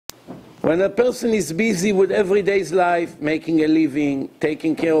When a person is busy with everyday's life, making a living,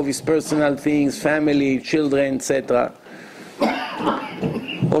 taking care of his personal things, family, children, etc.,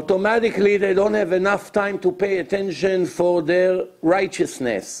 automatically they don't have enough time to pay attention for their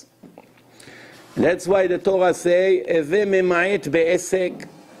righteousness. That's why the Torah say, "Eve mema'et be'esek,"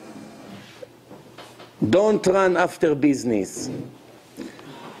 don't run after business.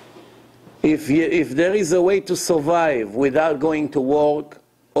 If there is a way to survive without going to work,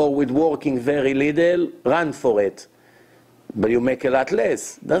 or with working very little, run for it. But you make a lot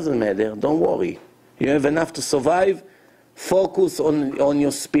less. Doesn't matter. Don't worry. You have enough to survive. Focus on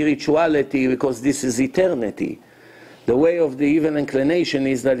your spirituality, because this is eternity. The way of the evil inclination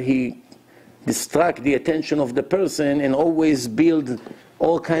is that he distract the attention of the person and always build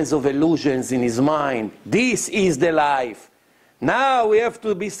all kinds of illusions in his mind. This is the life. Now we have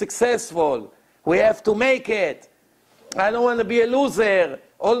to be successful. We have to make it. I don't want to be a loser.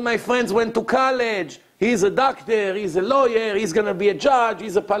 All my friends went to college. He's a doctor, he's a lawyer, he's going to be a judge,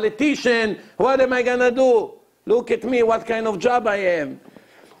 he's a politician. What am I going to do? Look at me, what kind of job I am.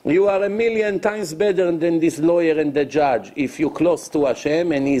 You are 1,000,000 times better than this lawyer and the judge if you're close to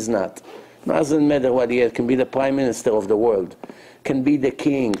Hashem and he's not. Doesn't matter what he is. Can be the prime minister of the world. Can be the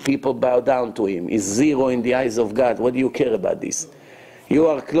king. People bow down to him. He's zero in the eyes of God. What do you care about this? You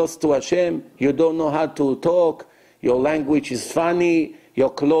are close to Hashem. You don't know how to talk. Your language is funny. Your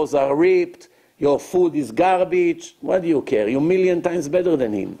clothes are ripped. Your food is garbage. What do you care? You're 1,000,000 times better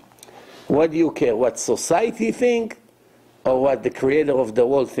than him. What do you care? What society think? Or what the creator of the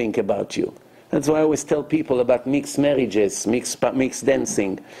world think about you? That's why I always tell people about mixed marriages, mixed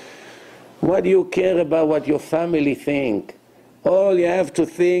dancing. What do you care about what your family think? All you have to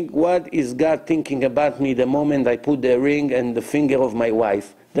think, what is God thinking about me the moment I put the ring and the finger of my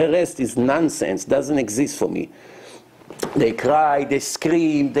wife? The rest is nonsense, doesn't exist for me. They cry, they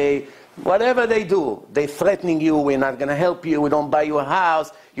scream, whatever they do, they threatening you, we're not going to help you, we don't buy you a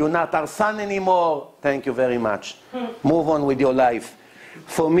house, you're not our son anymore. Thank you very much. Move on with your life.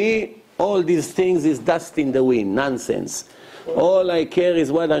 For me, all these things is dust in the wind, nonsense. All I care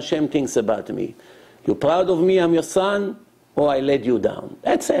is what Hashem thinks about me. You proud of me, I'm your son, or I let you down.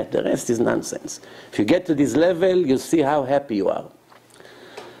 That's it, the rest is nonsense. If you get to this level, you'll see how happy you are.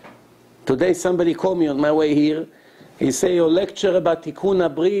 Today somebody called me on my way here. He said, your lecture about Tikkun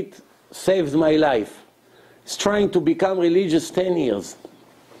HaBrit saved my life. He's trying to become religious 10 years.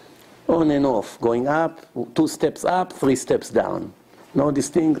 On and off, going up, 2 steps up, 3 steps down. No, this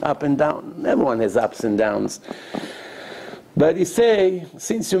thing up and down. Everyone has ups and downs. But he say,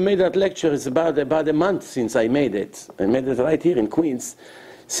 since you made that lecture, it's about a month since I made it. I made it right here in Queens.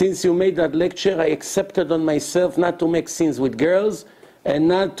 Since you made that lecture, I accepted on myself not to make sins with girls and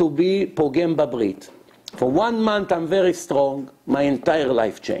not to be pogem babrit. For 1 month, I'm very strong. My entire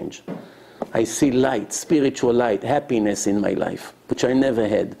life changed. I see light, spiritual light, happiness in my life, which I never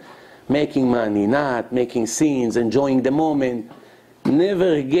had. Making money, not making sins, enjoying the moment,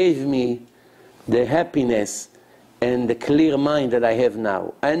 never gave me the happiness and the clear mind that I have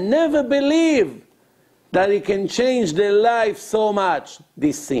now. I never believed that it can change their life so much,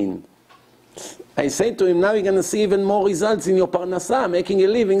 this sin. I say to him, now you're going to see even more results in your parnasa, making a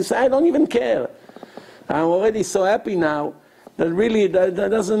living. So I don't even care. I'm already so happy now that really that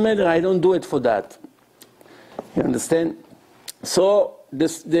doesn't matter. I don't do it for that. You understand? So the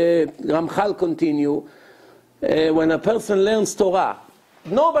Ramchal continue. When a person learns Torah,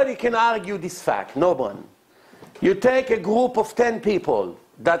 nobody can argue this fact. No one. You take a group of 10 people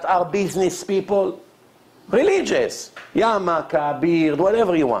that are business people, religious, yarmulke, beard,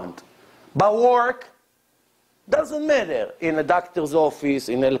 whatever you want. But work doesn't matter. In a doctor's office,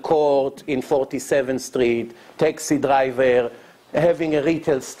 in a court, in 47th Street, taxi driver, having a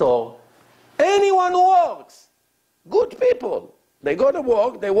retail store. Anyone who works, good people. They go to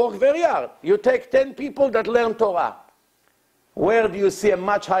work, they work very hard. You take 10 people that learn Torah. Where do you see a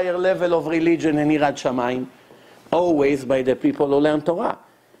much higher level of religion and Yirat Shamayim? Always by the people who learn Torah.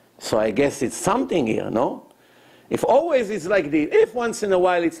 So I guess it's something here, no? If always it's like this, if once in a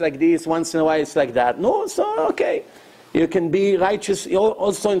while it's like this, once in a while it's like that, no, so okay. You can be righteous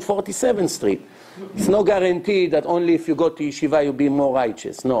also in 47th Street. It's no guarantee that only if you go to yeshiva you'll be more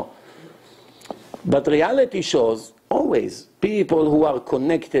righteous, no. But reality shows, always, people who are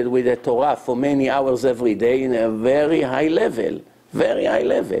connected with the Torah for many hours every day in a very high level. Very high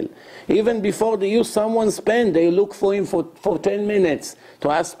level. Even before they use someone's pen, they look for him for 10 minutes to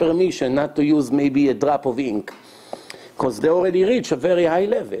ask permission not to use maybe a drop of ink. Because they already reach a very high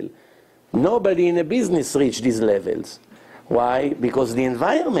level. Nobody in a business reach these levels. Why? Because the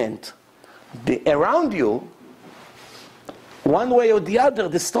environment around you one way or the other,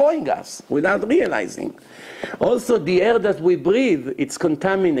 destroying us without realizing. Also, the air that we breathe, it's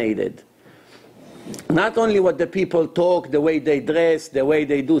contaminated. Not only what the people talk, the way they dress, the way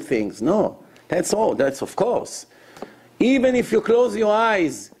they do things. No, that's all. That's of course. Even if you close your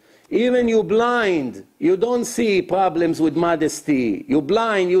eyes, even you're blind, you don't see problems with modesty. You're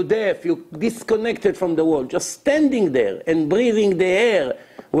blind, you're deaf, you're disconnected from the world. Just standing there and breathing the air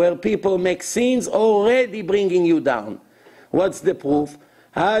where people make scenes, already bringing you down. What's the proof?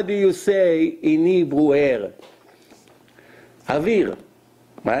 How do you say in Hebrew air? Avir,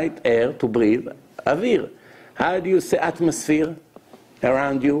 right? Air, to breathe. Avir. How do you say atmosphere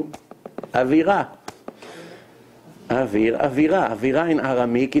around you? Avira. Avir, avira. Avira in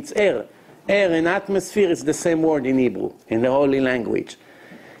Aramaic, it's air. Air and atmosphere is the same word in Hebrew, in the holy language.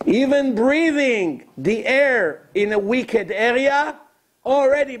 Even breathing the air in a wicked area,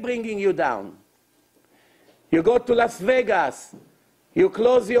 already bringing you down. You go to Las Vegas, you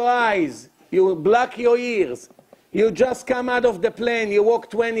close your eyes, you block your ears, you just come out of the plane, you walk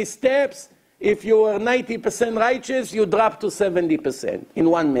 20 steps, if you were 90% righteous, you drop to 70% in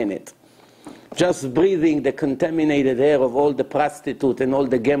 1 minute. Just breathing the contaminated air of all the prostitutes and all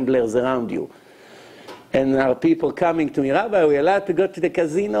the gamblers around you. And our people coming to me, Rabbi, are we allowed to go to the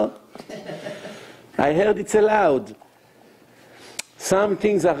casino? I heard it's allowed. Some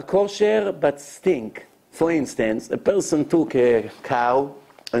things are kosher, but stink. For instance, a person took a cow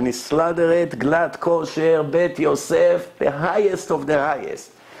and he slaughtered it, glad kosher, Bet Yosef, the highest of the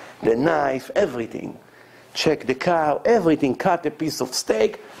highest. The knife, everything. Check the cow, everything, cut a piece of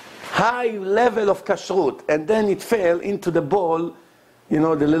steak, high level of kashrut, and then it fell into the bowl, you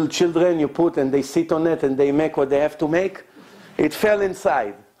know, the little children you put and they sit on it and they make what they have to make. It fell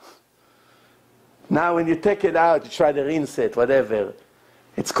inside. Now when you take it out, you try to rinse it, whatever.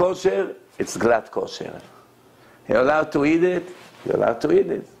 It's kosher, it's glad kosher. You're allowed to eat it, you're allowed to eat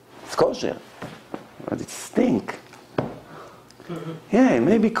it. It's kosher. But it stinks. Yeah, it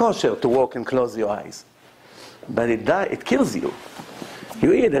may be kosher to walk and close your eyes. But it kills you.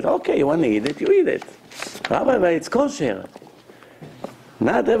 You eat it, okay, you want to eat it, you eat it. Rabbi, but it's kosher.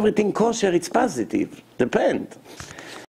 Not everything kosher, it's positive. Depends.